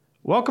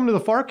Welcome to the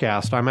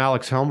FARcast. I'm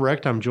Alex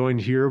Helmbrecht. I'm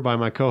joined here by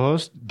my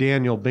co-host,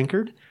 Daniel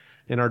Binkard.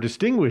 And our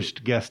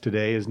distinguished guest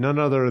today is none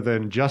other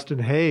than Justin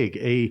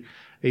Haag,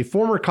 a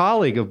former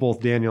colleague of both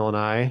Daniel and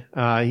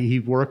I.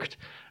 He worked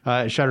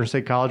at Chadron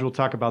State College. We'll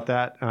talk about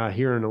that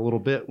here in a little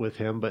bit with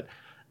him. But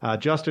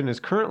Justin is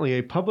currently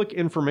a public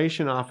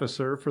information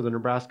officer for the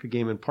Nebraska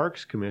Game and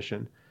Parks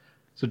Commission.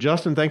 So,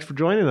 Justin, thanks for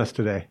joining us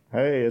today.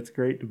 Hey, it's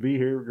great to be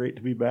here. Great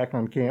to be back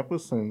on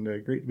campus and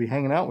great to be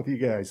hanging out with you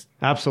guys.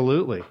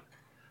 Absolutely.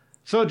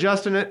 So,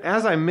 Justin,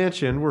 as I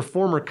mentioned, we're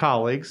former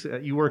colleagues.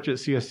 You worked at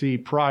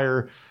CSC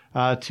prior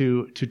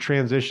to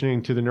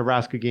transitioning to the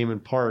Nebraska Game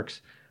and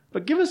Parks.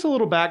 But give us a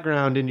little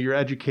background into your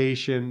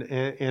education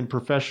and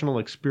professional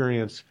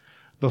experience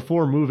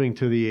before moving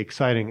to the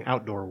exciting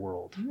outdoor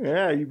world.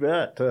 Yeah, you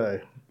bet.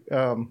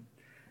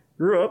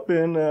 Grew up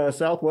in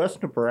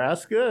southwest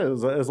Nebraska,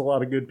 as a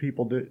lot of good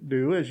people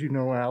do, as you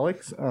know,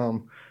 Alex.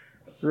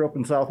 Grew up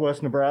in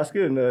southwest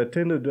Nebraska and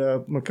attended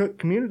McCook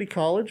Community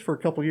College for a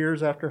couple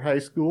years after high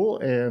school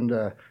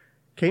and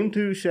came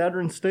to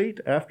Chadron State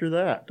after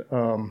that.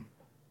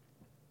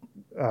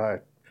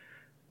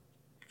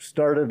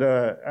 Started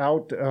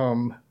out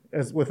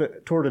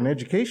toward an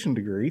education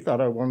degree,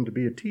 thought I wanted to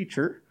be a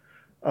teacher.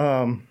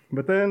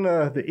 But then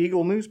the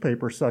Eagle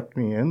newspaper sucked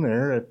me in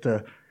there at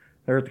the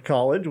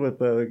college with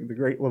the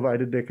great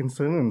Levita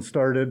Dickinson and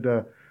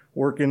started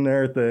working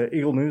there at the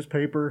Eagle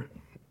newspaper.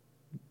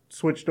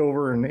 Switched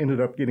over and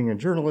ended up getting a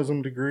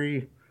journalism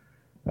degree.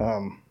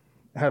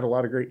 Had a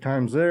lot of great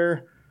times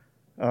there.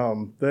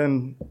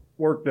 Then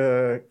worked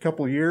a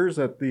couple years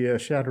at the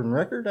Chadron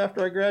Record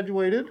after I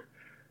graduated.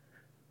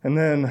 And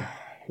then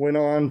went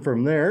on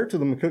from there to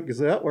the McCook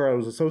Gazette, where I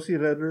was associate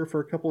editor for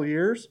a couple of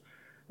years.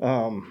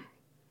 And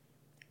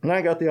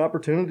I got the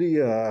opportunity.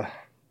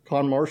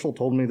 Con Marshall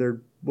told me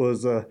there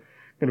was going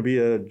to be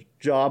a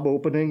job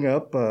opening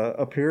up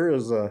here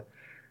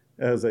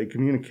as a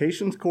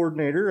communications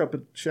coordinator up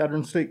at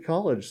Chadron State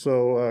College.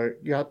 So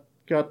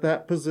got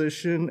that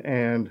position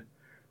and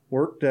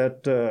worked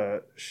at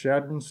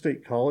Chadron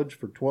State College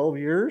for 12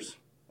 years.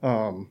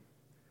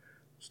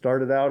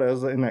 Started out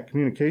in that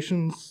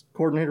communications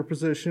coordinator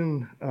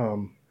position.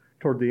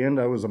 Toward the end,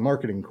 I was a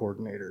marketing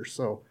coordinator.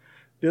 So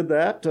did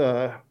that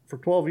for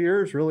 12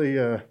 years. Really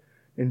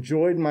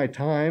enjoyed my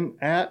time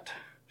at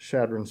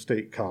Chadron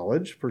State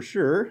College, for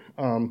sure.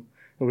 It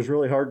was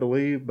really hard to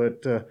leave,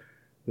 but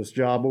this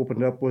job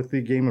opened up with the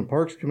Game and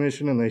Parks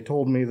Commission, and they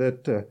told me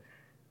that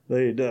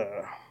they'd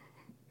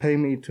pay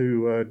me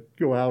to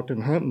go out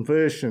and hunt and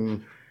fish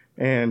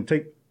and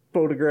take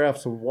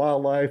photographs of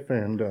wildlife,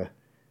 and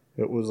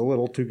it was a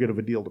little too good of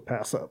a deal to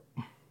pass up.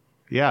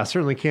 Yeah,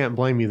 certainly can't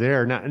blame you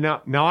there.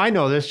 Now I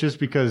know this just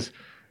because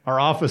our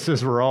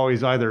offices were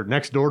always either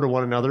next door to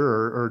one another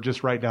or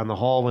just right down the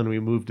hall when we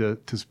moved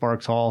to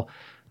Sparks Hall.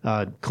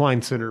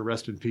 Klein Center,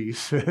 rest in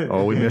peace.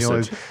 Oh, we miss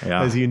it.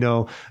 As you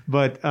know.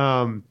 But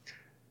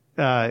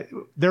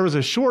there was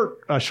a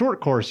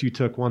short course you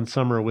took one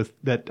summer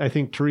that I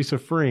think Teresa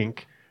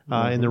Frink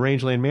in the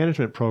Rangeland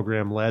Management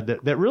Program led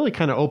that really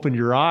kind of opened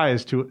your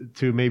eyes to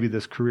maybe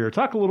this career.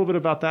 Talk a little bit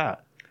about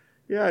that.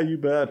 Yeah, you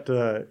bet.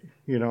 I,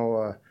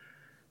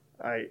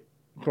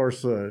 of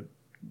course,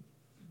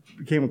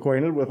 became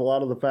acquainted with a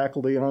lot of the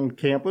faculty on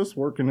campus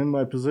working in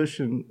my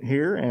position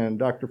here, and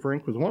Dr.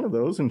 Frink was one of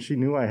those, and she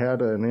knew I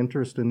had an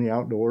interest in the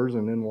outdoors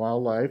and in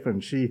wildlife,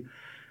 and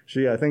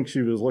I think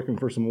she was looking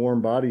for some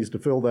warm bodies to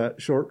fill that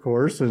short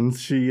course, and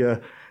she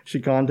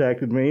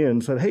contacted me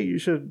and said, hey, you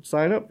should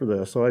sign up for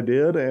this. So I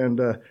did, and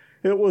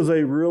it was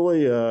a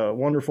really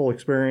wonderful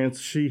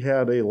experience. She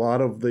had a lot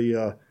of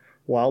the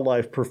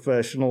wildlife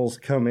professionals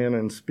come in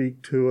and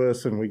speak to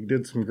us, and we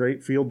did some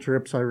great field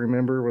trips, I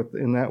remember,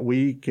 in that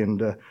week,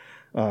 and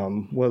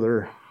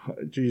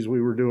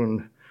we were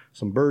doing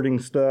some birding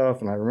stuff,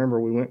 and I remember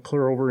we went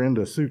clear over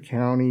into Sioux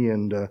County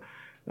and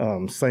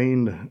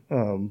seined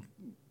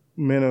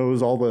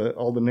minnows, all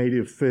the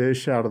native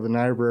fish out of the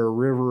Niobrara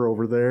River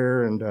over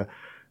there,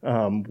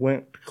 and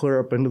went clear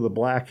up into the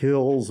Black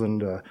Hills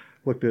and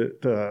looked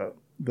at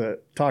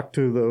talked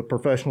to the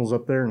professionals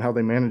up there and how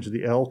they manage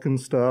the elk and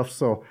stuff.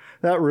 So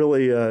that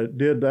really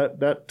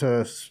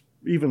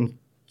even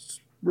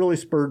really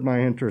spurred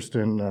my interest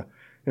in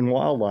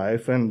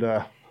wildlife, and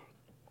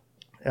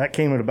that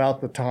came at about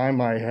the time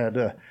I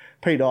had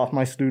paid off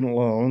my student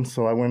loan.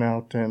 So I went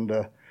out and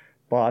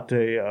bought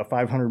a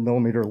 500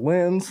 millimeter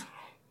lens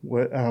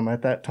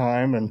at that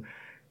time, and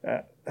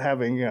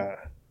having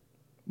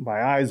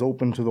my eyes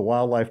open to the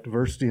wildlife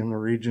diversity in the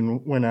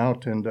region, went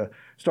out and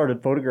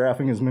started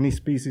photographing as many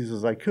species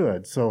as I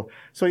could. So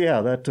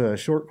yeah, that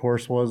short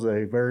course was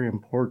a very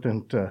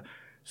important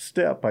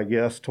step, I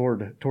guess,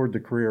 toward the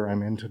career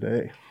I'm in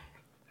today.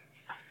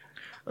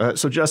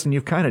 So, Justin,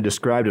 you've kind of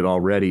described it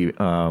already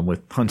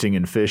with hunting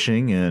and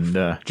fishing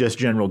and just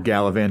general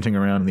gallivanting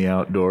around in the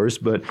outdoors.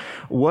 But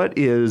what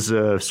is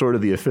sort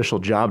of the official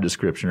job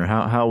description, or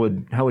how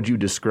would you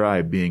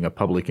describe being a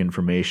public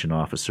information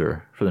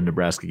officer for the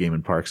Nebraska Game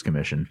and Parks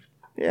Commission?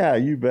 Yeah,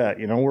 you bet.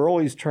 We're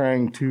always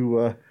trying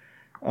to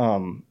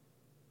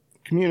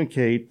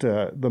communicate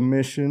the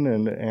mission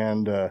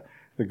and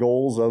the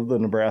goals of the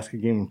Nebraska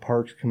Game and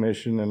Parks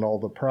Commission and all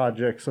the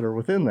projects that are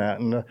within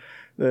that. And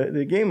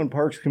the Game and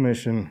Parks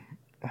Commission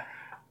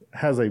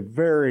has a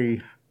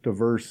very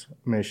diverse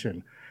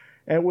mission,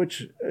 and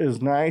which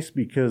is nice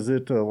because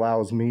it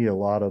allows me a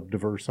lot of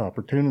diverse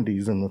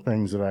opportunities in the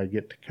things that I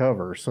get to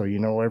cover. So,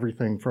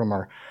 everything from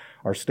our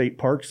state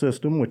park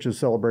system, which is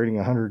celebrating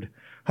 100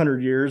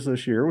 years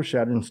this year, with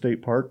Chadron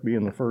State Park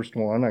being the first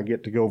one. I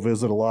get to go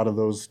visit a lot of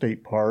those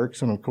state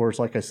parks. And of course,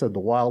 like I said, the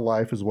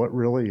wildlife is what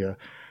really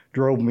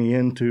drove me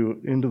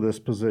into this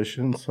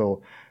position.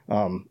 So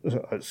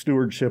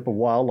stewardship of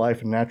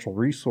wildlife and natural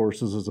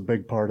resources is a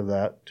big part of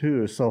that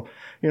too. So,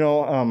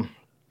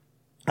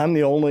 I'm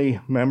the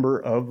only member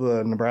of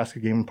the Nebraska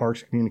Game and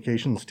Parks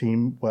Communications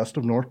team west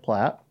of North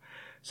Platte.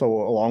 So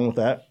along with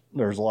that,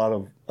 there's a lot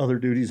of other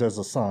duties as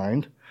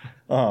assigned.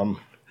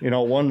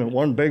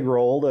 One big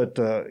role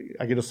that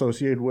I get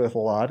associated with a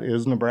lot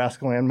is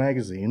Nebraska Land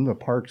Magazine, the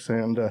Parks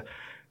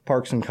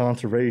and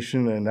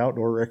Conservation and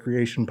Outdoor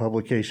Recreation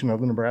publication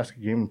of the Nebraska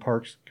Game and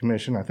Parks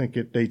Commission. I think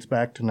it dates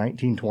back to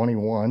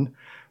 1921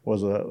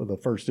 was the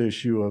first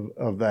issue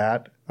of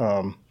that.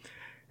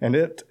 And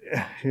it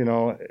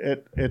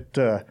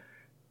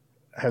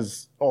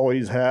has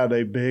always had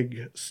a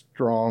big,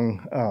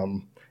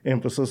 strong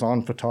emphasis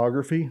on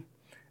photography.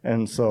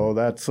 And so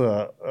that's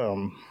a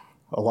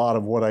lot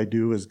of what I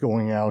do is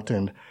going out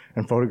and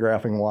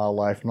photographing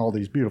wildlife in all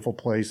these beautiful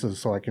places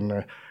so I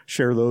can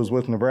share those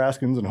with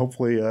Nebraskans and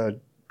hopefully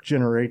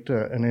generate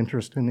an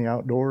interest in the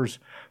outdoors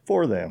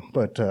for them.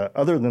 But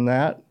other than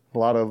that, a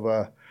lot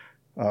of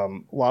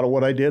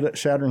what I did at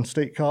Chadron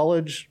State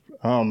College,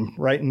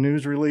 writing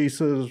news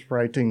releases,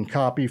 writing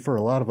copy for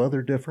a lot of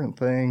other different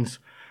things.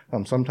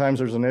 Sometimes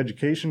there's an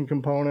education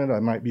component. I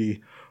might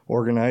be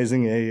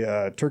organizing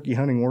a turkey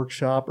hunting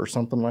workshop or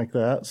something like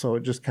that. So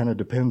it just kind of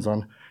depends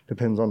on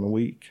the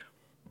week.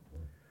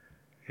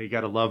 You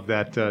got to love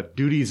that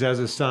duties as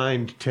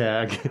assigned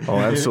tag. Oh,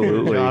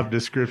 absolutely. Job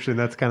description.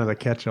 That's kind of the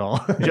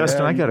catch-all.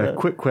 Justin, I got a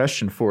quick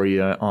question for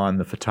you on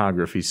the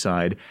photography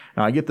side.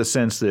 Now, I get the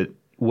sense that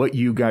what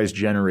you guys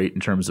generate in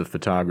terms of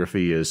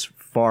photography is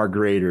far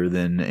greater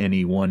than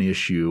any one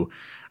issue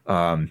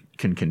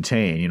can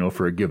contain,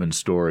 for a given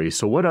story.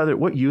 So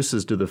what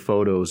uses do the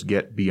photos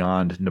get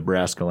beyond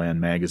Nebraska Land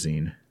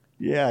Magazine?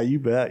 Yeah, you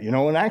bet.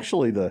 And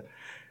actually the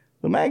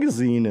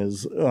magazine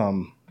is,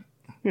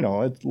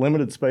 it's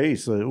limited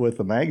space with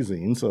the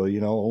magazine. So,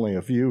 only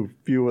a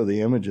few of the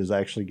images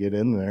actually get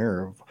in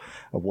there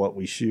of what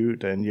we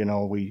shoot. And,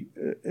 we,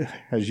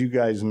 as you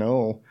guys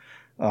know,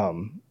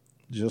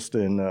 just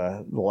in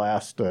the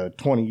last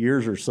 20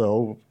 years or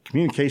so,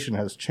 communication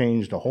has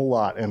changed a whole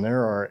lot, and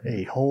there are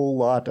a whole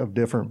lot of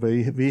different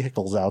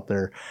vehicles out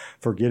there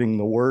for getting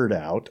the word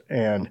out.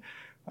 And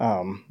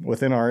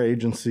within our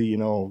agency,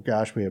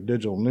 we have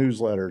digital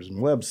newsletters and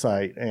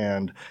website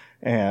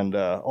and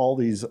all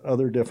these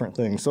other different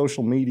things.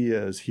 Social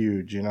media is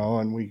huge,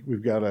 and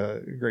we've got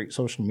a great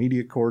social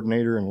media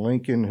coordinator in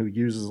Lincoln who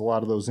uses a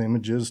lot of those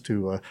images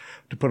to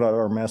put out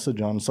our message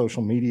on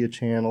social media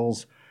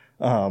channels.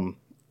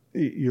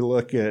 You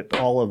look at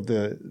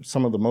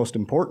some of the most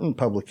important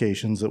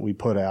publications that we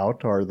put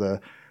out are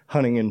the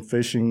hunting and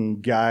fishing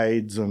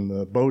guides and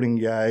the boating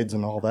guides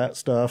and all that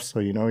stuff. So,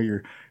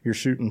 you're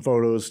shooting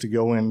photos to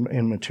go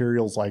in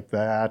materials like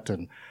that,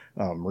 and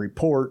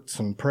reports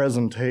and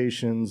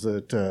presentations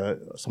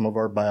that some of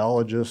our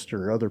biologists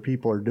or other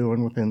people are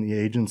doing within the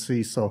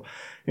agency. So,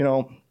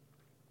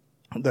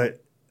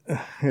 that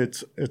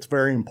it's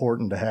very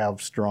important to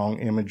have strong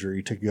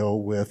imagery to go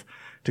with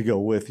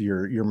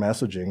your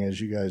messaging, as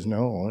you guys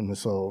know. And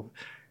so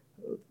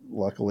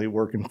luckily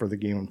working for the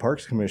Game and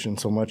Parks Commission,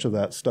 so much of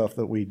that stuff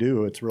that we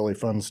do, it's really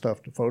fun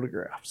stuff to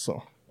photograph.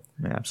 So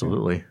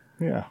absolutely.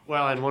 Yeah.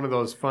 Well, and one of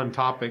those fun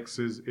topics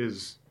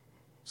is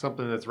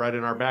something that's right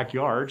in our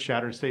backyard,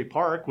 Chadron State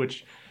Park,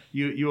 which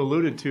you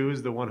alluded to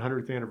is the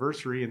 100th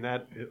anniversary, and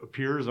that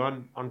appears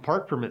on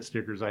park permit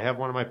stickers. I have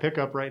one in my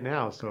pickup right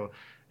now. So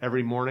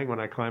every morning when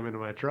I climb into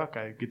my truck,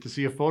 I get to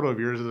see a photo of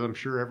yours, as I'm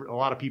sure a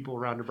lot of people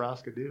around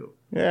Nebraska do.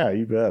 Yeah,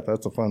 you bet.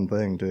 That's a fun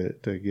thing to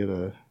get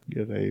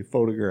a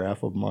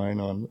photograph of mine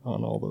on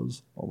all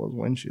those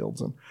windshields.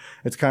 And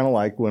it's kind of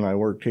like when I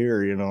worked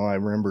here. I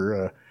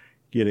remember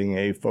getting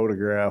a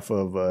photograph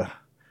of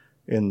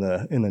in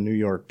the New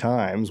York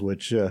Times,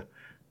 which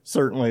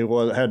certainly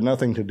had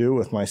nothing to do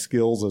with my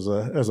skills as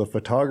a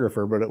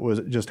photographer, but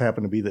it just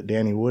happened to be that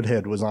Danny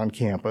Woodhead was on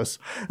campus.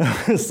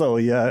 So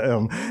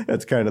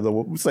it's kind of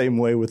the same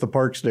way with the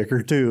park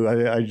sticker too.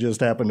 I just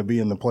happened to be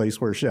in the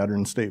place where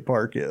Chadron State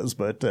Park is.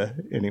 But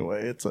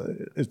anyway,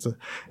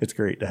 it's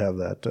great to have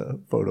that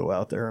photo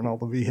out there in all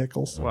the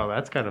vehicles. Well,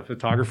 that's kind of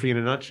photography in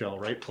a nutshell.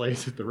 Right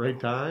place at the right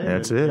time.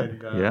 That's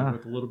it. Yeah.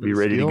 With a little bit be of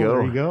ready skill, to go.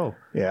 There you go.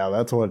 Yeah,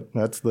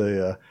 that's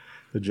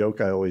the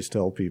joke I always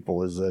tell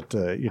people is that,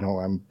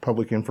 I'm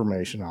public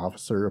information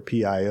officer, a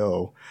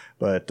PIO,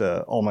 but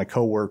all my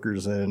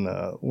coworkers in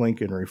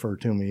Lincoln refer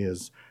to me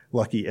as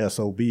Lucky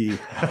SOB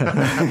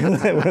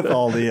with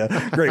all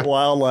the great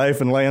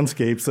wildlife and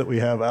landscapes that we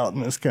have out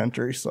in this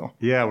country. So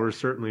yeah, we're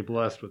certainly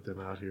blessed with them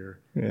out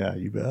here. Yeah,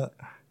 you bet.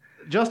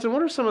 Justin,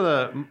 what are some of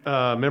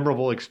the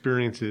memorable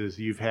experiences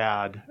you've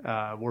had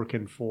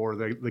working for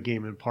the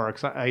game and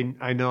parks?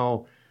 I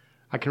know,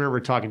 I can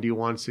remember talking to you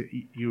once.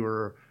 You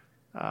were,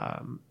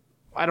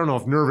 I don't know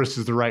if nervous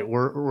is the right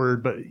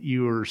word, but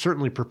you were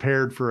certainly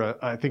prepared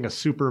for I think a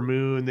super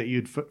moon that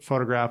you'd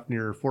photographed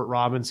near Fort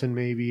Robinson,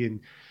 maybe, and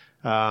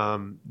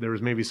there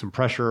was maybe some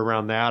pressure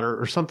around that,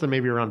 or something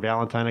maybe around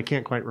Valentine. I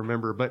can't quite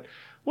remember, but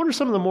what are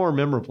some of the more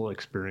memorable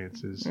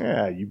experiences?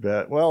 Yeah, you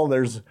bet. Well,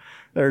 there's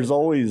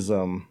always,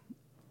 and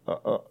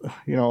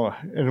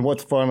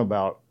what's fun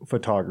about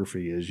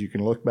photography is you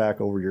can look back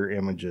over your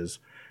images,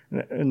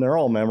 and they're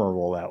all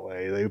memorable that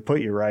way. They put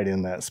you right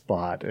in that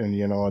spot, and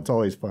it's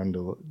always fun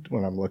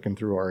when I'm looking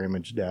through our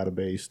image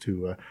database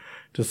to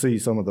see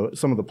some of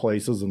the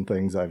places and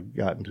things I've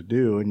gotten to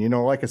do. And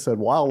like I said,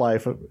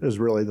 wildlife is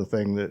really the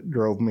thing that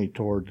drove me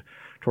toward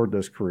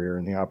this career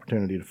and the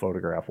opportunity to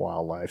photograph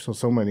wildlife.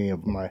 So many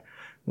of my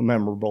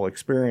memorable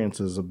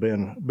experiences have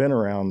been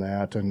around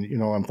that, and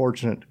I'm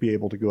fortunate to be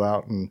able to go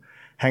out and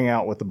hang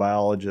out with the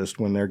biologists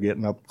when they're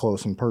getting up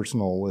close and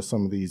personal with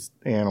some of these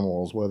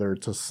animals, whether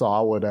it's a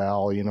saw-whet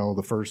owl,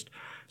 the first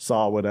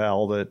saw-whet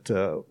owl that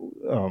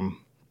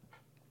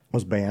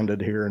was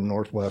banded here in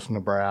northwest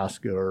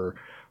Nebraska, or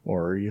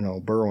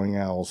burrowing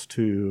owls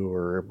too,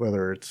 or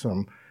whether it's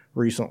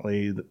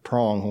recently the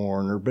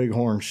pronghorn or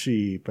bighorn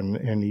sheep,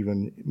 and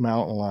even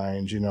mountain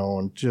lions,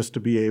 and just to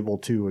be able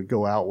to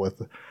go out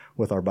with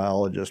our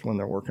biologists when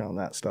they're working on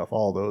that stuff.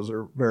 All those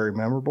are very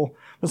memorable.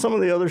 But some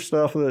of the other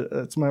stuff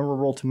that's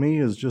memorable to me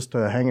is just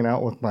hanging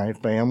out with my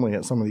family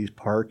at some of these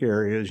park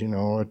areas,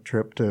 a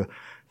trip to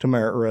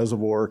Merritt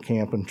Reservoir,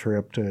 camping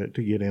trip to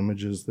get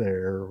images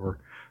there,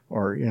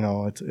 or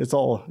it's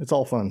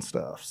all fun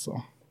stuff.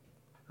 So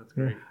that's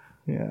great.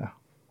 Yeah.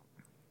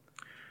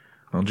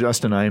 Well,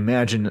 Justin, I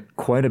imagine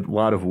quite a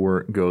lot of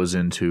work goes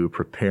into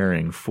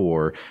preparing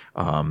for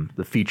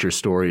the feature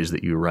stories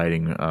that you're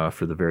writing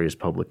for the various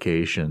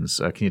publications.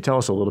 Can you tell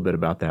us a little bit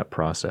about that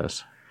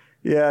process?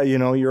 Yeah,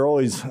 you're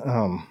always,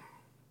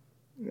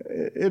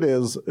 it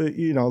is,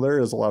 there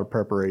is a lot of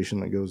preparation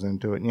that goes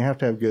into it, and you have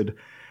to have good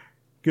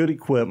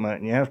equipment,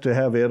 and you have to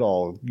have it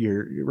all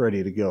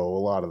ready to go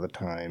a lot of the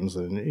times.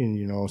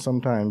 And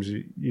sometimes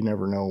you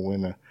never know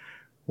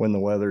when the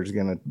weather's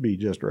going to be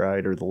just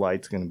right, or the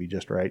light's going to be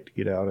just right to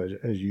get out,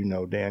 as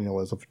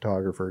Daniel, as a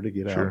photographer, to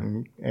get Sure.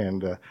 out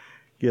and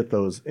get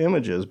those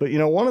images. But,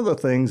 one of the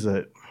things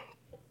that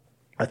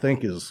I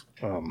think is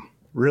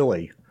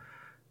really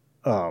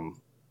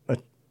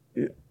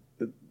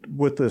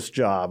with this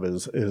job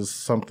is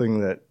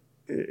something that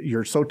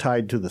you're so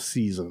tied to the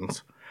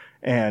seasons.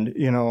 And,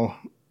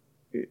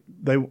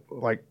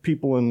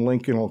 people in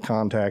Lincoln will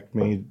contact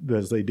me,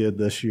 as they did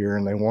this year,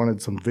 and they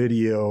wanted some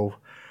video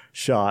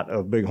shot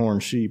of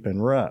bighorn sheep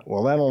in rut.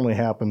 Well, that only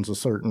happens a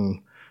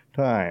certain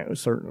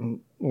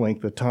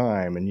length of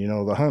time, and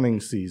the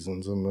hunting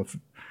seasons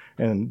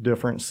and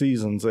different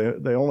seasons,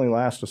 they only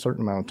last a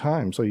certain amount of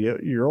time. So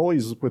you're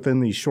always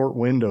within these short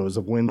windows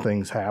of when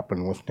things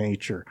happen with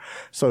nature.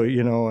 So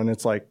and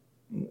it's like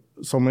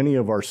so many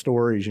of our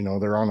stories,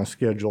 they're on a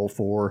schedule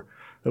for,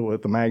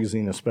 with the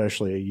magazine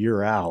especially, a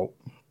year out.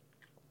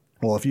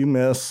 Well, if you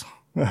miss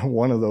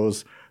one of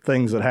those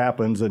things that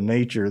happens in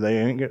nature,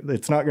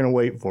 it's not going to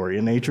wait for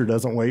you. Nature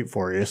doesn't wait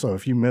for you. So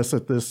if you miss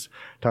it this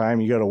time,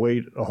 you got to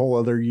wait a whole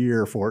other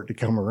year for it to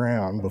come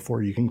around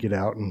before you can get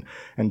out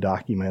and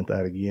document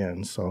that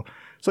again. So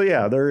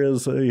yeah, there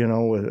is,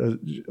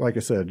 like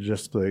I said,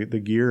 just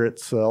the gear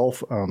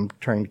itself,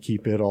 trying to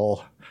keep it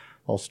all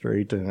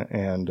straight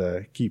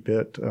and keep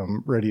it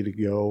ready to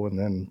go, and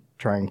then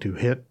trying to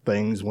hit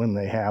things when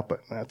they happen.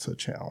 That's a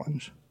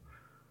challenge.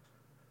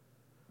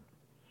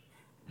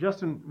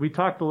 Justin, we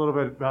talked a little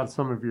bit about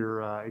some of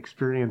your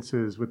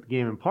experiences with the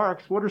game and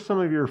parks. What are some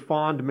of your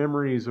fond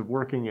memories of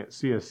working at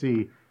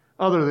CSC,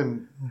 other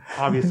than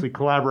obviously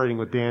collaborating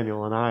with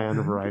Daniel and I on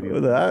a variety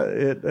of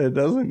things? It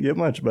doesn't get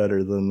much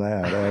better than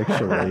that,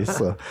 actually.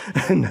 So,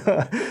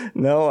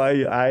 no,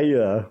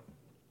 I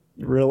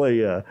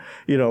really,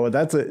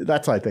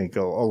 that's I think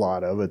a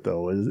lot of it,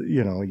 though, is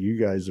you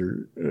guys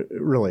were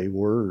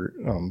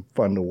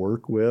fun to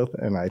work with,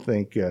 and I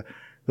think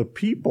the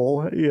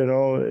people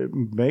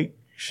make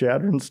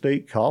Chadron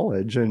State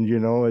College, and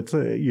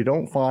you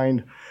don't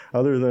find,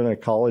 other than a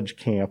college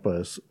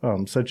campus,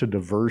 such a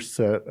diverse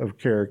set of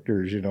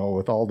characters,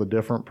 with all the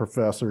different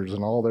professors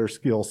and all their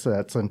skill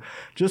sets, and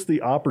just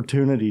the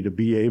opportunity to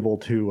be able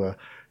to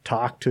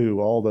talk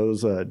to all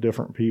those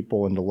different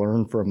people and to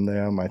learn from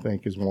them, I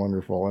think is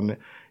wonderful. And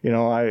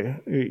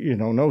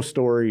no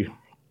story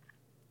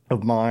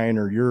of mine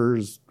or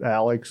yours,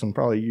 Alex, and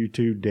probably you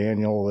too,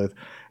 Daniel,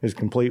 is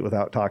complete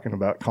without talking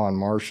about Con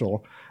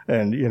Marshall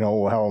and,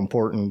 how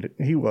important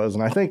he was.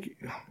 And I think,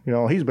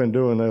 he's been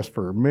doing this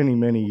for many,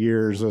 many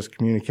years, this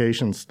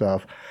communication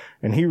stuff,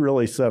 and he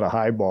really set a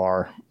high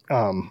bar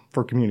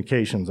for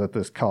communications at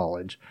this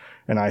college.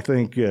 And I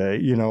think,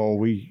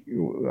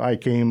 I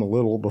came a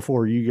little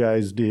before you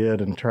guys did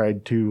and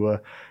tried to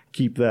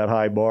keep that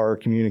high bar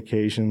of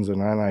communications.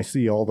 And I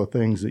see all the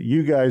things that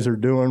you guys are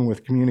doing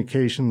with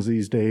communications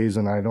these days,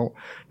 and I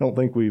don't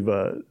think we've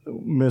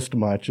missed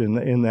much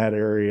in that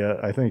area.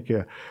 I think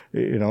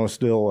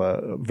still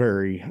a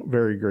very,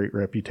 very great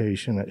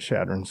reputation at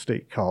Chadron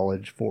State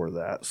College for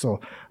that. So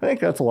I think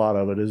that's a lot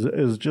of it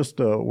is just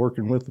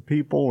working with the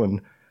people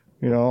and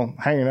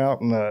hanging out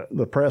in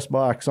the press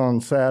box on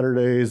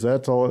Saturdays.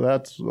 That's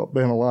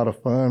been a lot of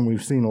fun.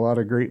 We've seen a lot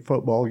of great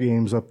football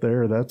games up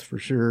there, that's for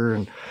sure,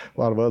 and a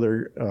lot of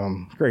other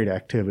great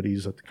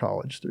activities at the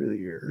college through the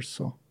years.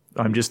 So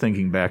I'm just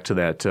thinking back to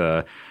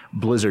that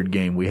Blizzard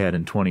game we had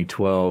in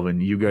 2012,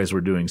 and you guys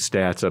were doing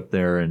stats up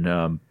there,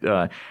 and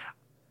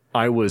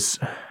I was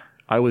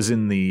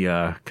in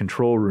the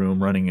control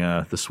room running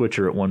the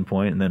switcher at one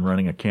point, and then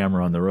running a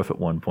camera on the roof at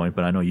one point.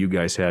 But I know you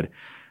guys had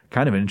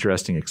kind of an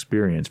interesting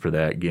experience for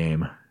that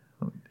game.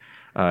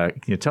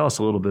 Can you tell us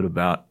a little bit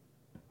about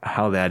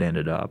how that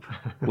ended up?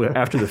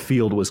 After the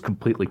field was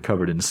completely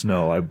covered in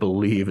snow, I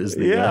believe is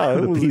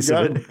the piece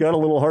of it. Got a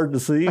little hard to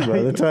see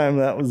by the time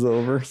that was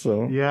over.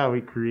 So yeah,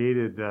 we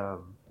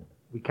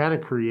kind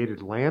of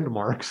created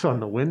landmarks on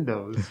the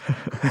windows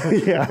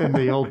in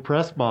the old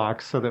press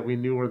box so that we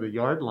knew where the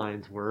yard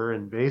lines were,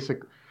 and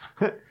basically.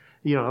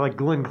 Like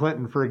Glenn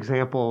Clinton, for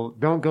example,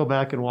 don't go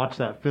back and watch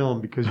that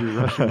film because your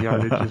rushing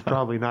yardage is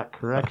probably not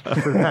correct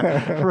for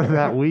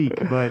that week.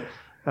 But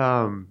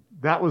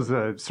that was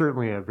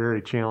certainly a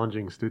very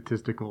challenging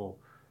statistical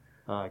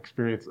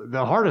experience.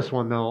 The hardest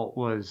one, though,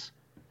 was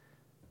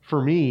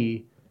for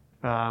me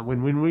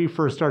when we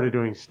first started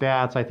doing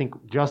stats. I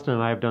think Justin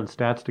and I have done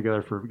stats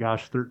together for,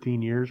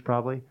 13 years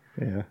probably.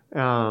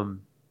 Yeah.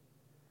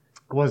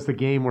 Was the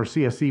game where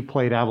CSC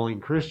played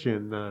Abilene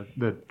Christian,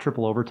 the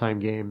triple overtime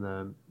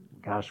game,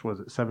 was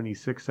it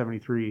 76,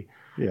 73?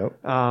 Yep.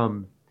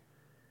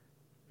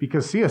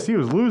 Because CSC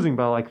was losing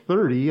by like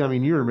 30. I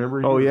mean, you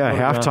remember. Oh, yeah.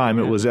 Halftime,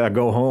 it was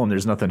go home.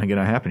 There's nothing going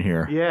to happen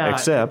here. Yeah.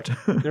 Except.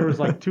 There was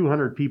like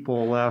 200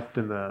 people left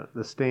in the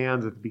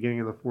stands at the beginning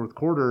of the fourth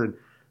quarter. And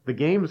the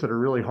games that are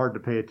really hard to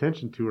pay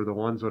attention to are the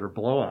ones that are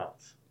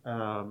blowouts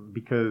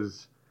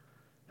because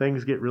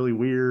things get really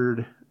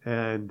weird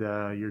and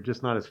you're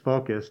just not as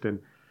focused. And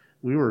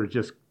we were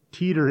just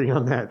teetering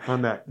on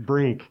that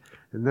brink.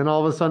 And then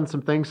all of a sudden,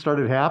 some things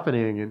started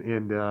happening,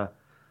 and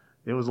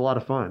it was a lot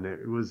of fun.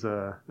 That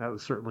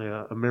was certainly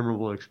a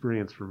memorable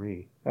experience for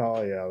me.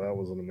 Oh yeah, that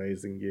was an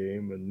amazing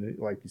game, and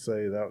like you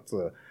say, that's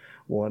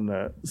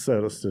one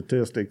set of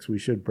statistics we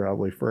should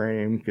probably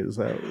frame because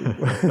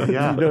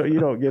you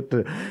don't get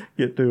to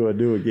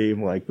do a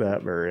game like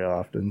that very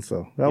often.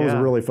 So that was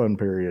a really fun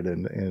period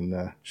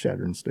in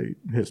Chadron State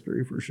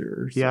history for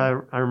sure. So.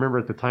 Yeah, I remember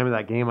at the time of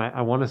that game,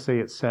 I want to say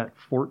it set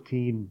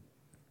 14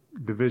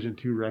 Division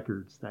II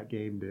records. That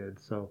game did.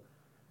 So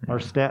our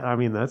stat, I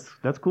mean, that's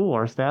cool.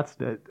 Our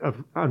stats,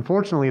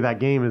 unfortunately, that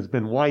game has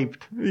been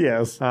wiped.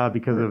 Yes,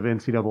 because of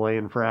NCAA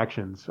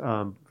infractions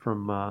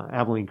from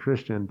Abilene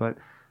Christian, but.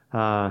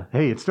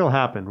 Hey, it still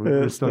happened.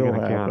 We're still going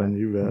to count it.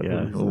 You bet.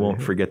 Yeah, we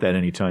won't forget that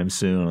anytime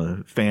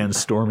soon. Fans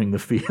storming the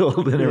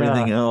field and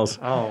everything else.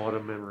 Oh, what a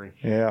memory.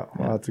 Yeah,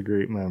 lots of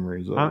great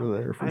memories over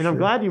there. And I'm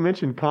glad you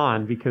mentioned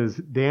Con because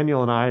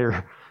Daniel and I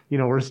are,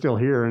 we're still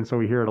here, and so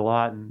we hear it a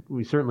lot, and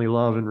we certainly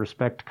love and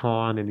respect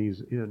Con, and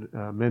he's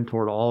a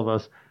mentor to all of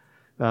us.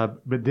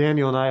 But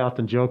Daniel and I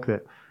often joke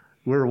that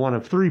we're one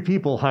of 3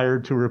 people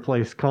hired to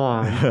replace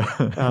Con.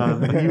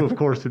 And you, of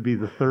course, would be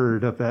the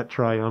third of that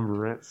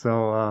triumvirate.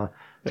 So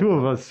 2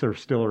 of us are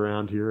still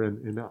around here,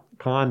 and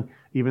Con,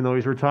 even though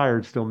he's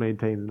retired, still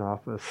maintains an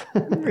office.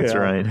 That's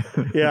right.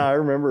 Yeah, I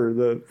remember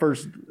the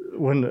first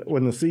when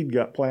the seed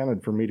got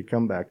planted for me to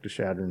come back to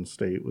Chadron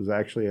State was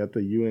actually at the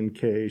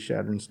UNK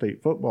Chadron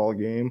State football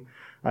game.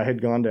 I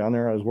had gone down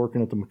there. I was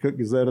working at the McCook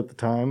Gazette at the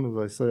time, as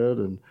I said,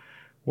 and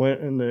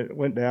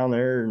went down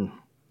there and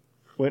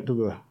went to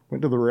the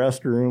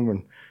restroom,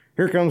 and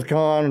here comes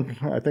Con.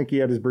 I think he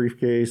had his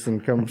briefcase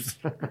and comes,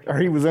 or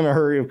he was in a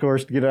hurry, of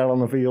course, to get out on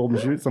the field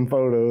and shoot some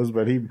photos.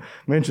 But he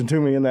mentioned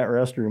to me in that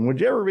restroom, "Would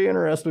you ever be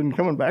interested in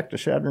coming back to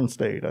Chadron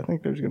State? I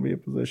think there's going to be a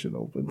position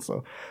open."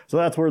 So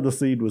that's where the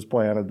seed was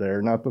planted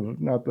there. Not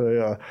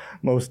the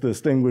most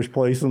distinguished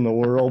place in the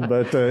world,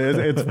 but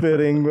it's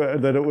fitting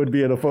that it would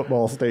be at a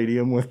football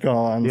stadium with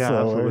Con. Yeah, so,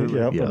 absolutely.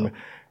 Yep. Yeah.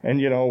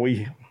 And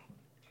we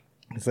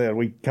said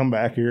we come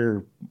back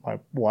here. My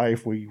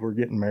wife, we were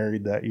getting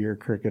married that year.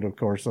 Cricket, of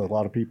course, a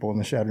lot of people in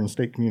the Chadron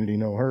State community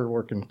know her,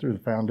 working through the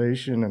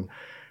foundation,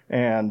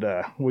 and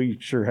we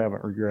sure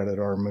haven't regretted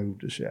our move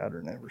to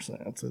Chadron ever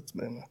since. It's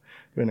been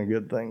a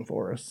good thing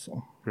for us.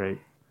 So. Great.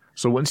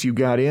 So once you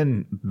got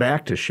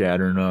back to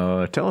Chadron,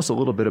 tell us a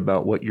little bit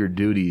about what your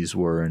duties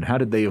were and how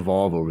did they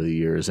evolve over the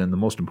years? And the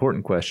most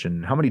important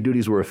question, how many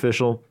duties were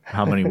official?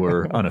 How many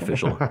were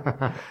unofficial?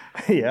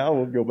 Yeah,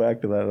 we'll go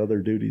back to that other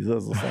duties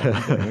as the same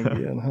thing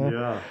again. Huh?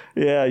 Yeah.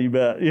 Yeah, you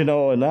bet.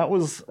 And that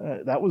was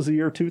the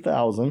year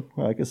 2000.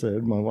 Like I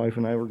said, my wife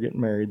and I were getting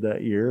married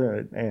that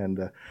year,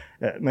 and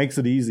it makes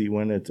it easy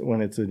when it's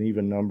an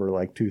even number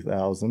like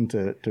 2000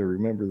 to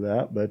remember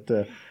that.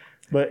 But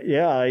But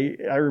yeah,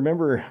 I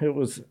remember it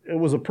was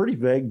a pretty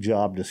vague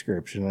job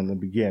description in the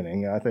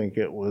beginning. I think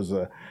it was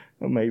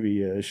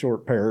maybe a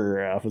short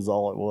paragraph is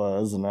all it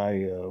was, and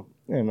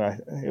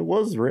it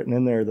was written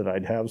in there that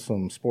I'd have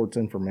some sports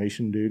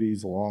information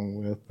duties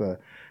along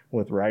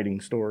with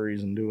writing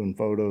stories and doing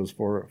photos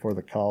for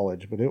the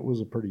college. But it was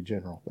a pretty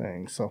general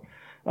thing. So.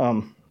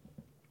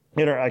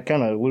 I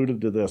kind of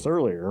alluded to this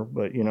earlier,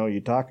 but you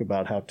talk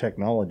about how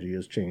technology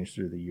has changed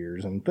through the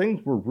years, and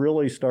things were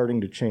really starting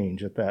to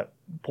change at that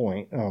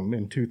point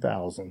in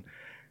 2000.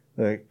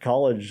 The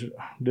college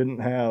didn't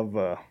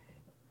have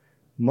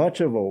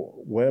much of a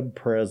web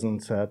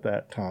presence at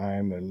that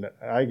time, and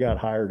I got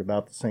hired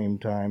about the same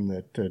time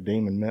that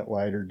Damon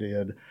Mittleiter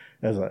did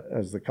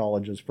as the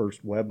college's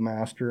first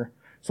webmaster.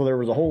 So there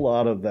was a whole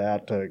lot of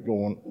that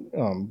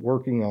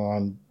working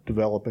on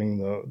developing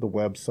the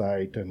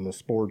website and the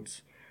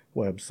sports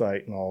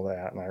website and all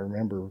that. And I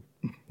remember,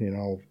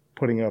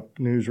 putting up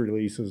news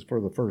releases for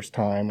the first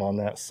time on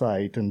that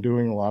site and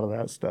doing a lot of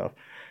that stuff.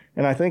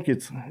 And I think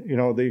it's,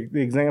 the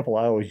example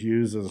I always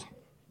use is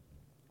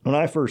when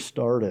I first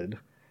started,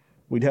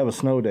 we'd have a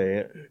snow day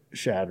at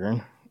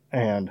Shadron,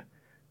 and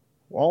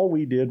all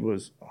we did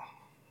was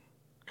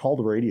call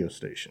the radio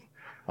station.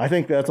 I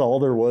think that's all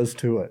there was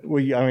to it.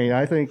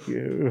 I think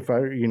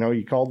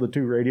you called the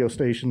 2 radio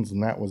stations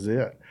and that was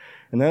it.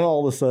 And then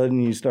all of a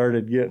sudden you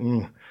started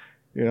getting,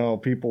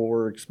 people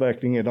were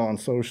expecting it on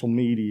social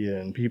media,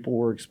 and people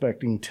were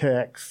expecting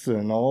texts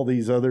and all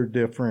these other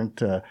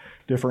different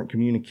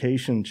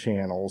communication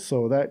channels.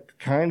 So that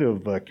kind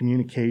of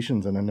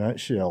communications in a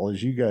nutshell,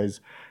 as you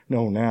guys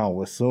know now,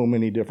 with so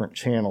many different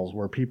channels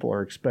where people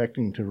are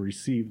expecting to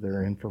receive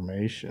their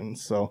information.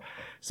 So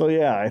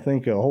yeah, I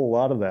think a whole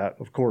lot of that,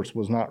 of course,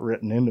 was not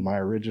written into my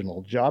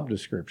original job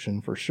description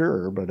for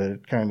sure, but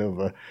it kind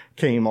of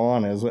came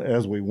on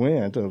as we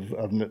went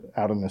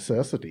out of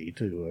necessity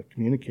to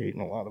communicate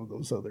in a lot of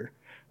those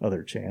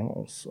other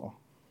channels. So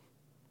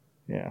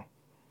yeah,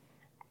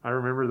 I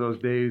remember those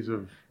days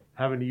of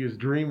having to use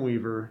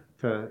Dreamweaver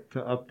to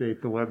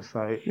update the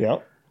website.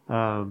 Yep.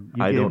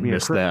 I don't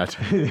miss that.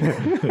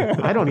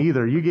 I don't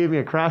either. You gave me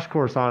a crash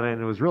course on it, and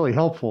it was really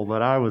helpful,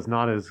 but I was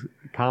not as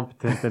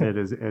competent in it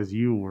as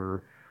you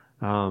were.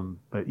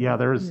 But yeah,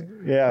 there's...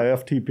 Yeah,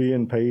 FTP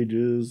and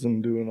pages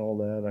and doing all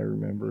that, I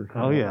remember.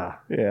 Oh, yeah.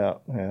 Yeah.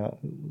 It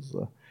was,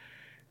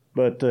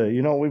 but,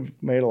 we've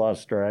made a lot of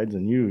strides,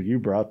 and you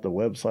brought the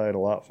website a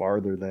lot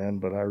farther then,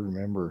 but I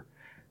remember...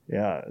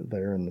 Yeah,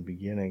 there in the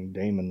beginning,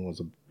 Damon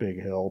was a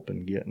big help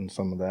in getting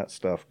some of that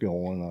stuff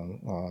going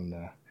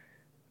on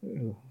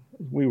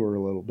we were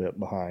a little bit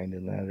behind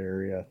in that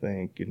area, I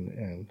think,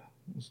 and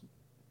was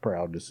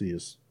proud to see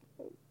us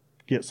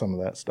get some of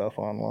that stuff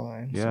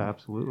online. Yeah, so.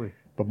 Absolutely.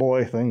 But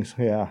boy, it's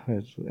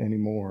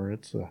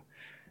a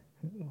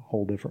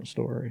whole different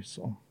story.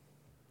 So.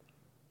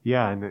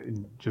 Yeah,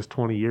 in just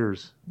 20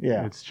 years,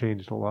 it's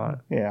changed a lot.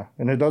 Yeah,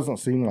 and it doesn't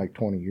seem like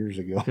 20 years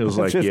ago. It was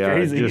like,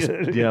 crazy.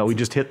 We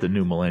just hit the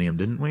new millennium,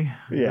 didn't we?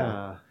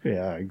 Yeah,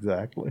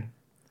 exactly.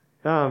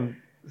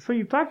 So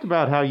you talked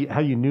about how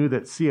you knew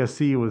that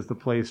CSC was the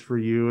place for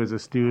you as a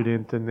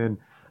student, and then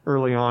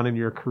early on in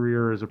your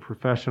career as a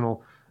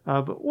professional.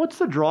 But what's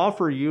the draw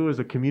for you as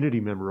a community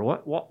member?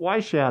 Why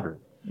Shadron?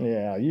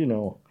 Yeah,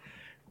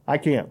 I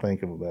can't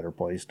think of a better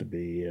place to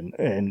be,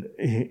 and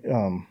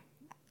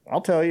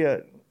I'll tell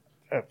you,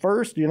 at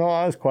first,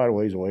 I was quite a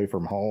ways away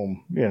from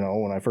home.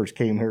 When I first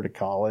came here to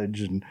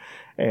college, and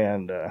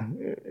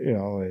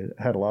it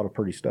had a lot of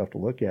pretty stuff to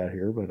look at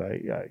here, but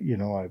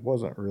I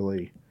wasn't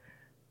really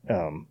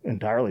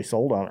entirely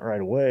sold on it right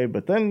away.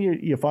 But then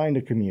you find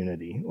a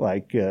community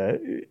like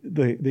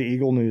the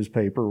Eagle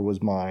newspaper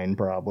was mine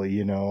probably,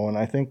 and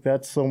I think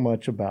that's so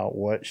much about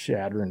what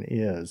Shadron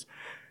is.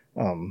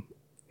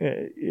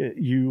 There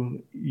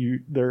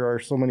are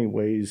so many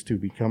ways to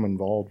become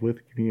involved with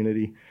the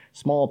community.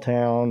 Small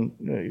town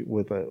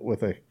with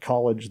a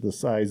college the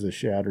size of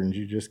Shadron's,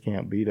 you just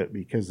can't beat it,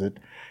 because the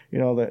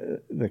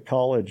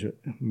college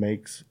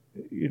makes,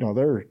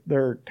 there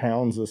are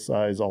towns this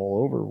size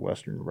all over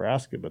western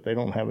Nebraska, but they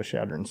don't have a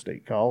Shadron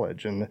State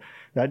College, and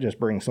that just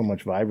brings so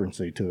much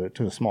vibrancy to it,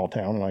 to a small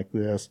town like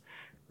this.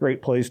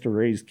 Great place to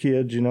raise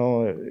kids.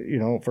 I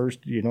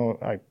first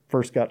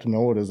got to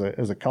know it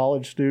as a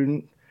college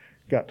student.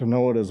 Got to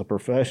know it as a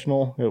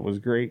professional. It was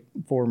great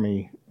for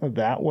me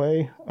that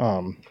way.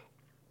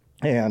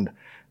 And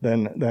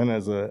then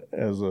as a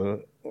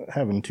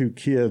having 2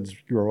 kids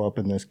grow up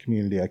in this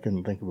community, I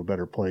couldn't think of a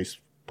better place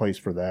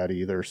for that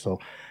either. So,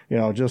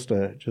 just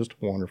a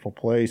wonderful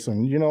place.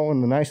 And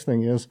and the nice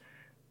thing is,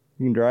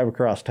 you can drive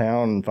across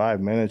town in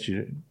 5 minutes.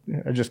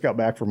 I just got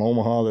back from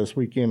Omaha this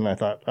weekend, and I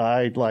thought,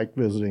 I'd like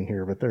visiting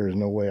here, but there is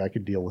no way I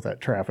could deal with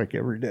that traffic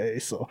every day.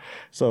 So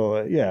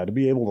to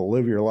be able to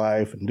live your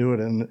life and do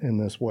it in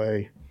this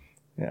way,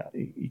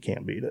 you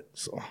can't beat it.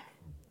 So.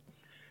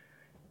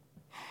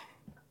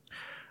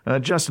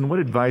 Justin, what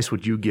advice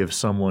would you give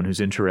someone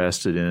who's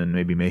interested in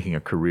maybe making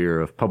a career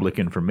of public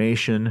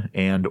information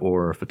and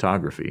or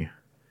photography?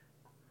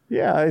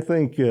 Yeah, I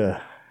think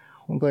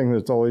one thing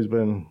that's always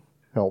been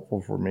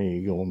helpful for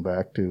me, going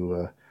back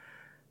to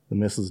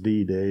Mrs.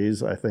 D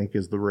days, I think,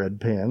 is the red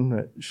pen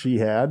that she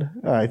had.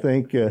 I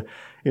think, a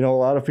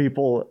lot of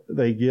people,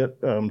 they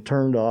get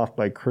turned off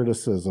by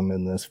criticism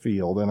in this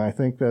field. And I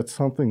think that's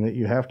something that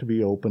you have to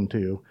be open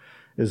to,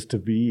 is to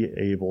be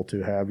able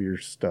to have your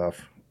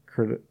stuff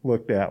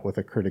looked at with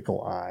a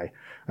critical eye.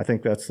 I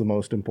think that's the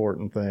most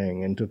important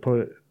thing. And to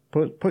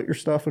put your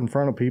stuff in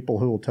front of people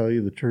who will tell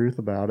you the truth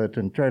about it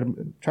and try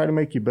to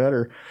make you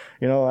better.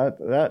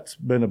 That's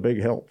been a big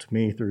help to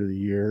me through the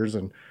years.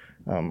 And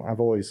I've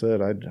always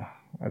said I'd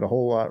a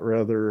whole lot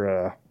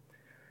rather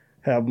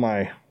have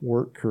my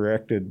work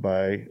corrected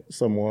by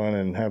someone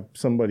and have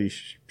somebody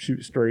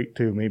shoot straight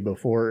to me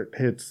before it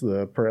hits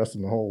the press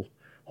and the whole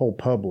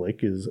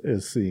public is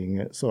seeing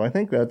it. So I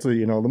think that's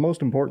the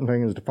most important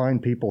thing is to find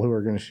people who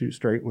are going to shoot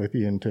straight with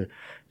you and to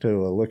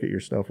look at your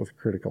stuff with a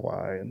critical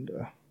eye and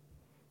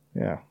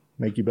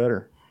make you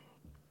better.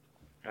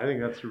 I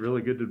think that's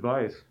really good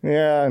advice.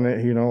 Yeah, and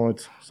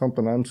it's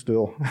something I'm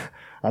still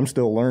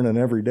learning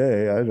every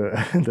day.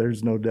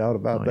 There's no doubt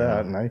about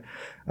that, and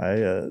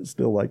I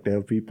still like to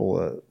have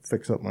people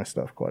fix up my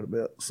stuff quite a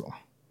bit. So,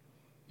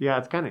 yeah,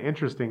 it's kind of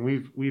interesting.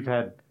 We've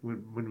had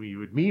when we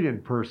would meet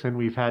in person,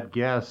 we've had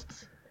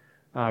guests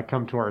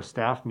come to our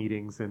staff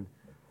meetings, and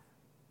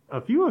a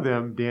few of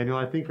them, Daniel,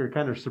 I think, are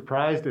kind of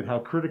surprised at how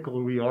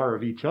critical we are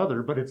of each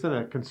other, but it's in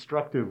a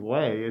constructive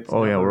way.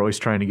 We're always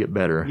trying to get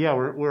better. Yeah,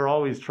 we're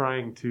always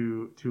trying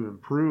to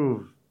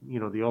improve,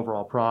 the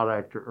overall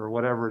product or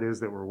whatever it is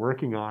that we're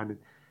working on.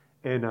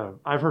 And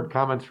I've heard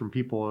comments from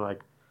people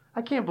like,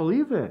 I can't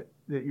believe it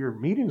that your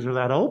meetings are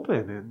that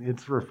open, and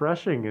it's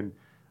refreshing. And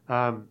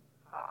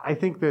I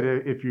think that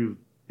if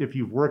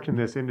you've worked in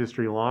this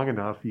industry long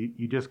enough,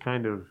 you just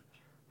kind of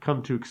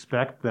come to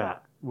expect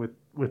that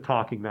with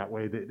talking that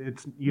way,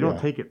 that you don't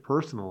take it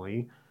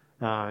personally.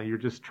 You're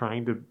just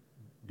trying to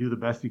do the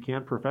best you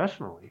can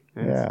professionally.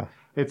 And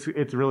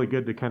it's really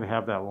good to kind of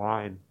have that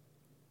line.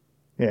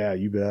 Yeah,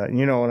 you bet.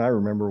 And I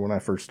remember when I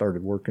first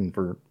started working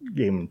for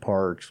Game and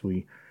Parks,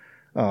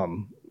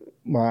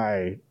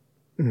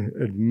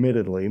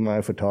 admittedly,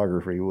 my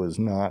photography was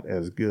not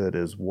as good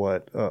as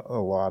what a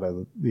lot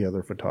of the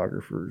other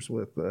photographers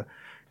with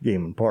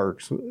Game and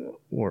Parks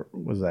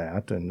was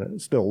at,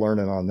 and still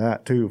learning on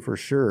that too, for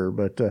sure.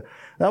 But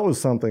that was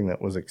something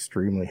that was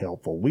extremely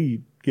helpful.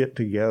 We get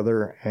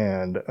together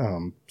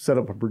and set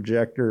up a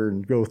projector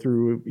and go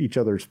through each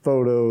other's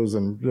photos,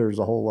 and there's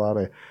a whole lot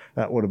of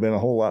that would have been a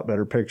whole lot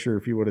better picture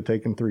if you would have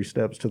taken 3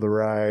 steps to the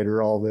right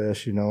or all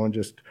this, and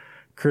just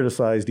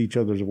criticized each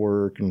other's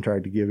work and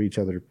tried to give each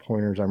other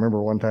pointers. I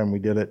remember one time we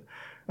did it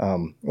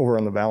over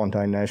on the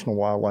Valentine National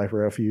Wildlife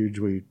Refuge.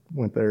 We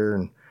went there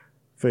and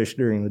fished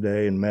during the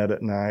day and met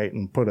at night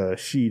and put a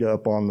sheet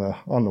up on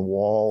the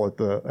wall at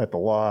the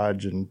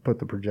lodge and put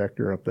the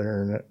projector up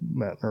there, and it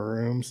met in a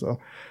room. So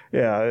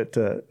yeah,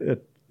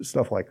 it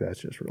stuff like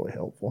that's just really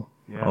helpful.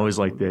 Yeah. I always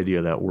like the idea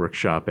of that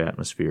workshop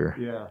atmosphere.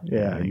 Yeah,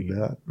 you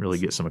bet. Really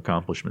get some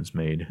accomplishments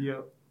made.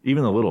 Yeah.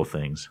 Even the little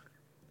things.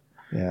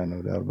 Yeah,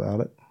 no doubt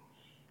about it.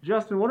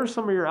 Justin, what are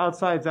some of your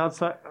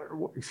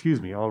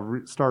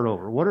start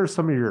over. What are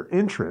some of your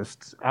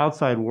interests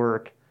outside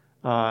work,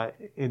 not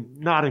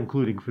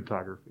including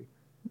photography?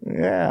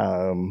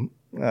 Yeah,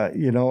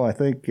 I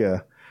think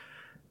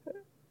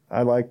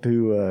I like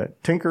to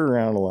tinker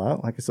around a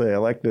lot. Like I say, I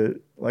like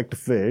to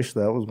fish.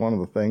 That was one of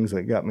the things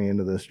that got me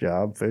into this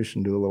job. Fish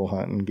and do a little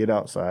hunting, get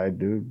outside,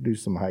 do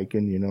some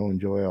hiking,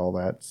 enjoy all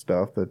that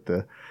stuff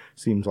that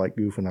seems like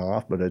goofing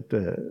off, but it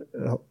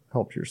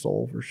helps your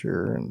soul for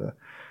sure. And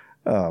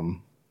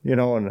and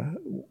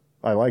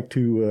I like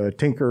to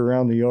tinker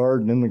around the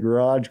yard and in the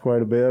garage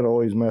quite a bit,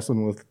 always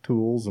messing with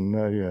tools.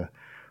 And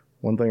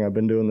one thing I've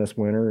been doing this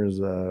winter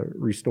is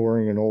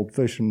restoring an old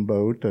fishing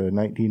boat, a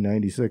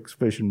 1996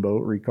 fishing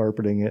boat,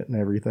 recarpeting it and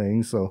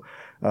everything. So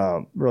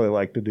really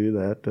like to do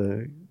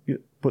that,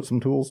 put some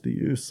tools to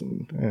use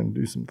and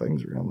do some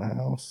things around the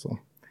house. So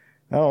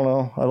I don't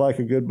know. I like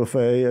a good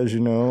buffet, as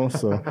you know,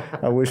 so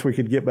I wish we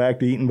could get back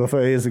to eating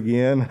buffets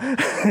again.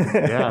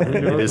 Yeah,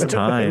 it is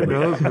time. Who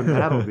knows when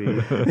that'll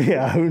be?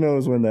 Yeah, who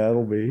knows when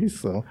that'll be?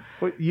 So,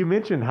 well, you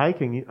mentioned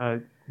hiking.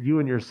 You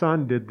and your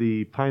son did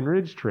the Pine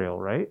Ridge Trail,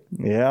 right?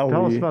 Yeah.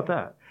 Tell us about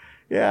that.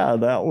 Yeah,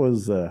 that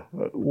was.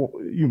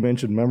 You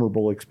mentioned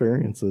memorable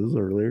experiences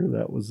earlier.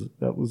 That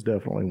was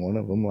definitely one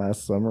of them.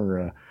 Last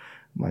summer,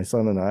 my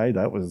son and I.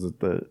 That was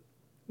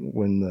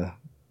when the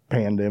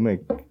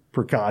pandemic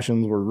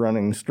precautions were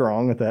running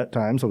strong at that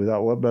time, so we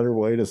thought, what better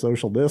way to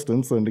social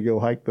distance than to go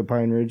hike the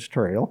Pine Ridge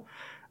Trail,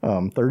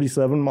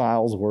 37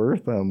 miles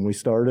worth. We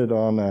started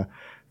on a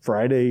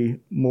Friday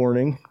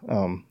morning.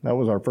 That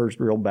was our first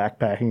real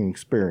backpacking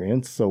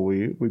experience, so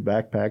we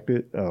backpacked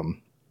it,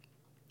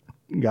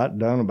 got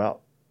done about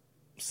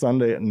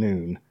Sunday at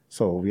noon.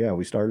 So yeah,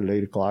 we started at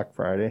 8 o'clock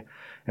Friday,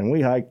 and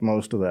we hiked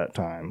most of that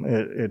time.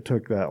 It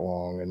took that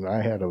long, and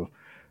I had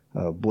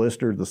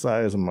blistered the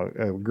size of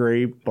a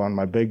grape on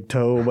my big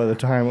toe by the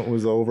time it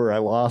was over. I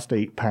lost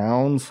 8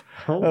 pounds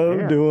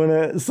doing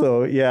it.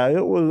 So yeah,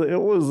 it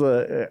was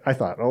I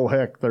thought, oh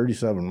heck,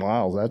 37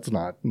 miles, that's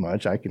not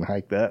much. I can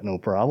hike that no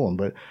problem.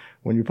 But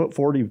when you put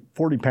 40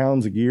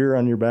 pounds of gear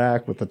on your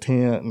back with the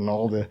tent and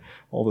all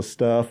the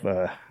stuff,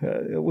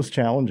 it was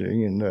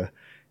challenging. And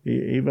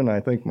even I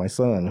think my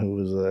son, who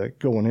was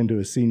going into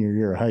his senior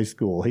year of high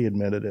school, he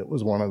admitted it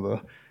was one of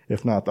the,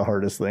 if not the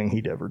hardest thing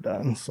he'd ever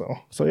done. So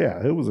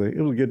yeah, it was a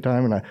good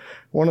time. And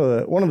one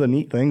of the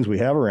neat things we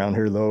have around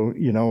here, though,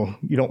 you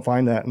don't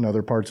find that in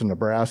other parts of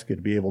Nebraska,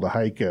 to be able to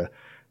hike a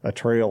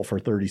trail for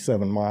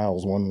 37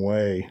 miles one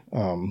way,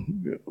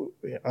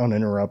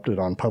 uninterrupted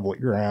on public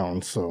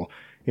ground. So,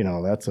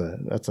 that's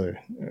a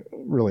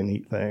really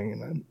neat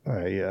thing.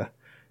 And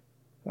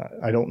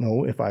I don't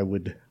know if I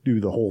would do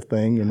the whole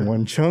thing in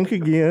one chunk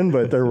again,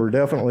 but there were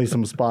definitely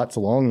some spots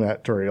along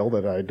that trail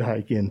that I'd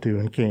hike into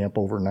and camp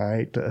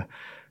overnight to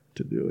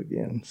do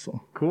again.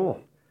 So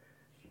cool.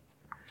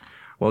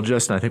 Well,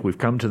 Justin, I think we've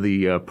come to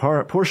the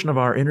portion of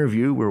our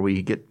interview where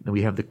we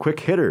have the quick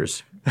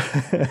hitters.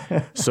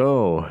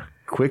 So,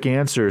 quick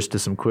answers to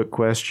some quick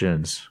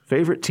questions.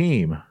 Favorite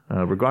team,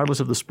 regardless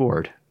of the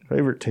sport.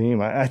 Favorite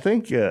team? I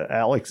think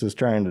Alex is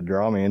trying to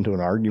draw me into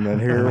an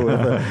argument here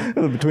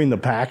with between the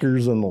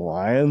Packers and the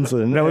Lions.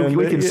 And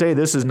we can say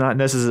this is not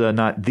necessarily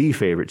not the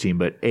favorite team,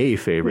 but a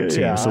favorite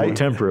team. Yeah, so we'll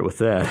temper it with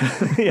that.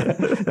 Yeah,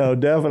 no,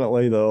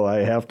 definitely though. I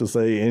have to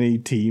say, any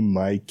team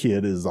my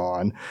kid is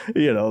on,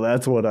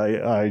 that's what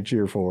I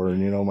cheer for.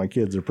 And my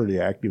kids are pretty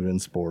active in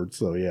sports,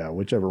 so yeah,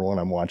 whichever one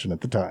I'm watching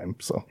at the time.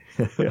 So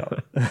yeah.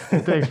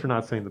 Thanks for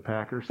not saying the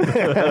Packers. What's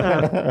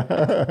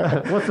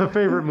a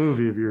favorite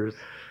movie of yours?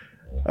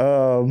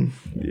 I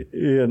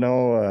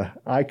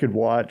could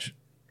watch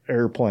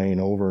Airplane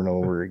over and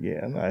over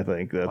again. I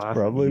think that's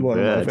probably one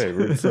of my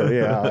favorites. So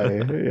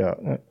yeah,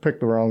 I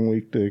picked the wrong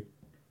week to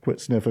quit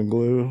sniffing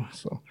glue.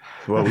 So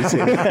well, we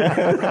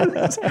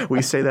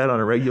say that on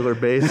a regular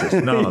basis.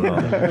 No.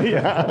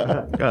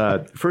 Yeah.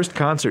 First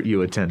concert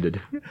you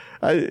attended?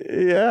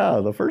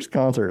 The first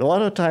concert. A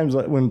lot of times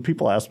when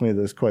people ask me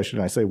this question,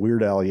 I say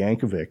Weird Al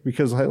Yankovic,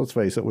 because let's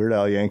face it, Weird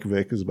Al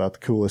Yankovic is about the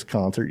coolest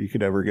concert you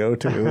could ever go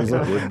to. It was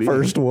the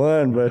first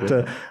one,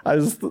 but I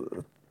was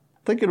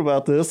thinking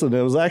about this, and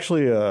it was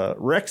actually a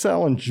Rex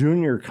Allen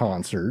Jr.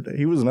 concert.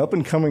 He was an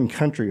up-and-coming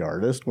country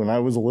artist when I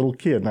was a little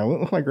kid, and I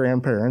went with my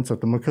grandparents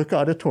at the McCook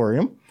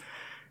Auditorium.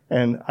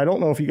 And I don't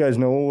know if you guys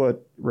know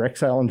what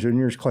Rex Allen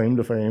Jr.'s claim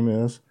to fame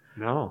is.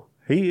 No.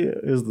 He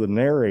is the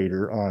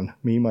narrator on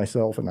Me,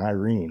 Myself, and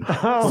Irene.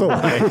 Oh, so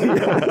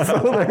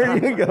there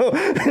you go.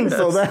 And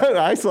so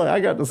I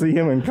got to see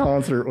him in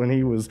concert when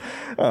he was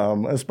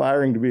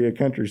aspiring to be a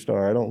country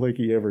star. I don't think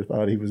he ever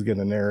thought he was going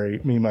to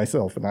narrate Me,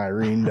 Myself, and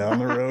Irene down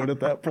the road at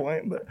that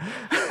point. But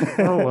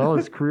oh, well,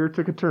 his career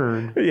took a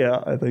turn.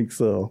 Yeah, I think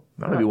so.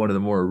 That'll be one of the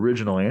more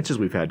original answers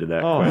we've had to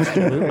that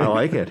question. Absolutely. I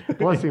like it.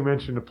 Plus, you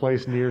mentioned a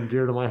place near and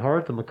dear to my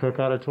heart, the McCook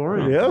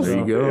Auditorium. Yes, there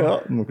you go.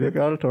 Yeah, McCook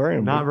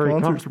Auditorium. Not very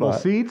comfortable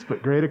seats,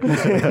 but great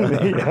acoustic.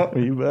 Yeah,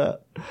 you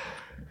bet.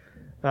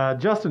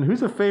 Justin,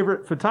 who's a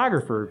favorite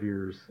photographer of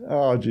yours?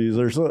 Oh, geez,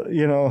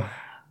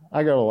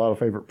 I got a lot of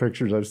favorite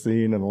pictures I've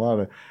seen, and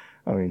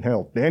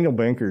hell, Daniel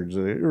Binkard's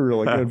a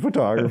really good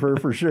photographer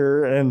for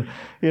sure. And,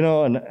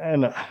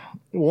 and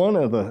one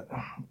of the,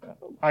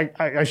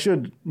 I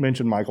should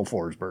mention Michael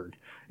Forsberg.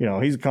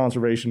 He's a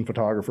conservation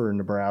photographer in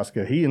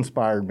Nebraska. He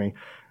inspired me.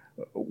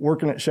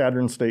 Working at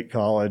Chadron State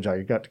College,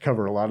 I got to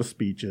cover a lot of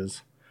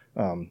speeches.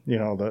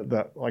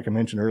 Like I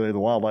mentioned earlier, the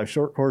wildlife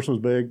short course was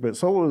big, but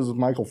so was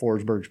Michael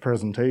Forsberg's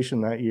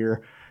presentation that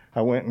year.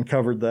 I went and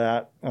covered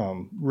that.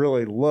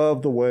 Really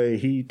loved the way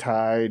he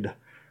tied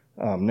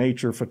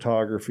nature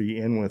photography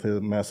in with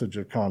his message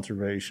of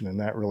conservation, and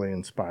that really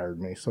inspired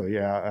me. So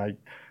yeah,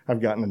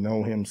 I've gotten to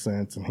know him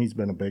since, and he's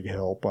been a big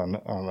help on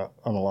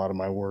a lot of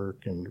my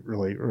work, and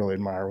really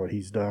admire what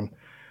he's done.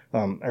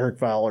 Eric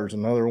Fowler's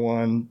another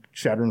one,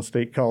 Chadron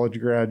State College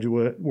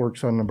graduate,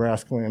 works on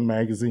Nebraska Land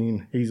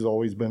Magazine. He's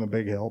always been a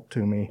big help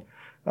to me.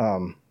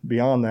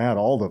 Beyond that,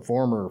 all the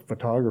former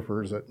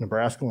photographers at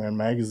Nebraska Land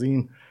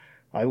Magazine,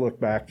 I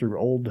look back through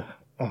old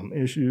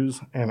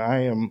issues, and I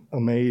am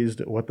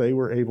amazed at what they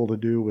were able to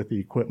do with the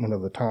equipment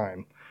of the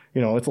time.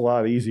 It's a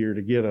lot easier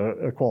to get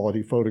a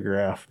quality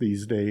photograph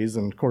these days,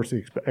 and of course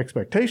the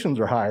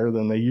expectations are higher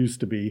than they used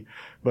to be,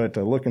 but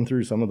looking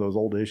through some of those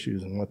old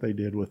issues and what they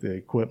did with the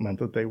equipment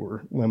that they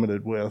were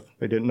limited with,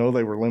 they didn't know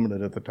they were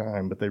limited at the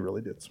time, but they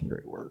really did some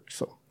great work.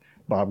 So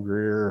Bob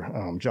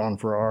Greer, John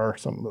Farrar,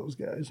 some of those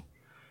guys.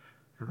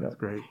 That's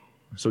great.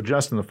 So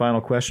Justin, the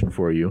final question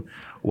for you.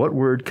 What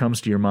word comes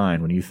to your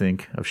mind when you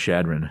think of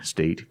Chadron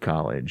State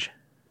College?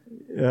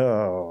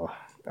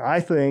 I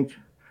think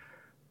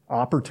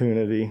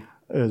opportunity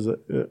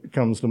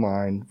comes to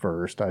mind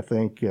first. I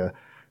think I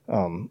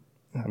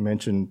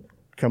mentioned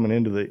coming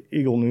into the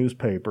Eagle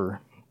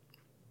newspaper,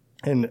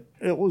 and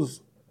it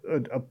was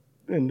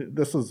and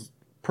this is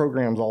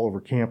programs all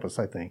over campus.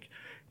 I think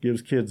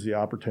gives kids the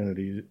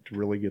opportunity to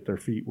really get their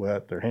feet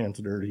wet, their hands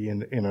dirty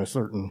in a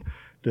certain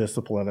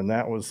discipline. And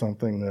that was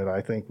something that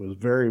I think was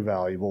very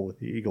valuable with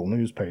the Eagle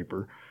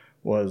newspaper,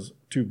 was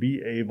to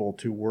be able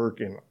to work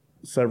in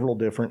several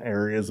different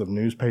areas of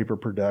newspaper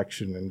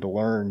production and to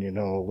learn,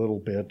 a little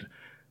bit.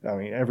 I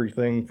mean,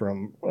 everything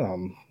from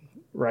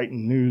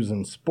writing news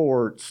and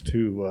sports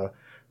to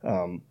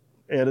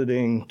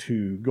editing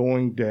to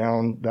going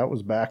down. That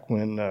was back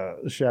when the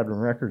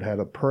Shadron Record had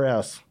a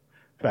press.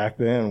 Back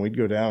then, we'd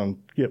go down and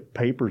get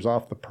papers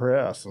off the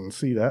press and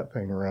see that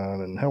thing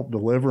run and help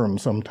deliver them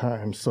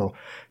sometimes. So,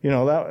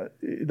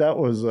 that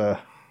was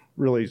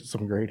really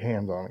some great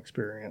hands-on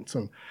experience.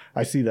 And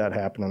I see that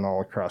happening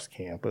all across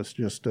campus,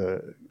 just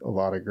a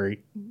lot of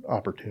great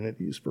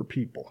opportunities for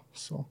people.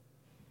 So,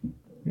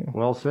 yeah.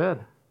 Well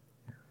said.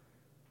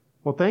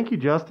 Well, thank you,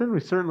 Justin. We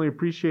certainly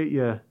appreciate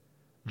you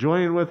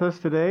joining with us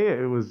today.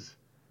 It was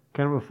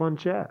kind of a fun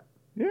chat.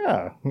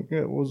 Yeah,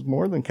 it was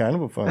more than kind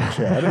of a fun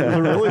chat. It was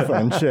a really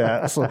fun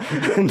chat. So,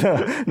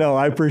 no,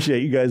 I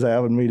appreciate you guys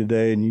having me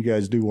today, and you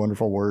guys do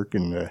wonderful work,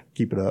 and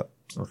keep it up.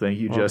 Well, thank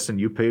you, Justin.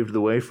 You paved the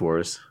way for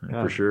us,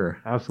 for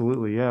sure.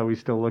 Absolutely, yeah. We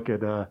still look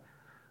at a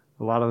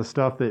lot of the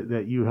stuff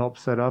that you helped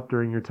set up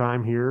during your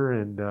time here,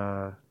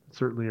 and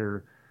certainly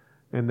are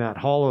in that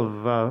Hall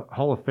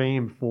of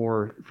Fame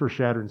for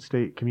Shadron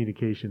State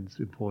communications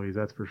employees.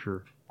 That's for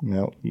sure.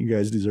 No, you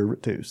guys deserve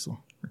it too. So,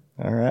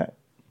 all right.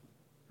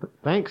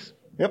 Thanks.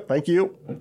 Yep, thank you.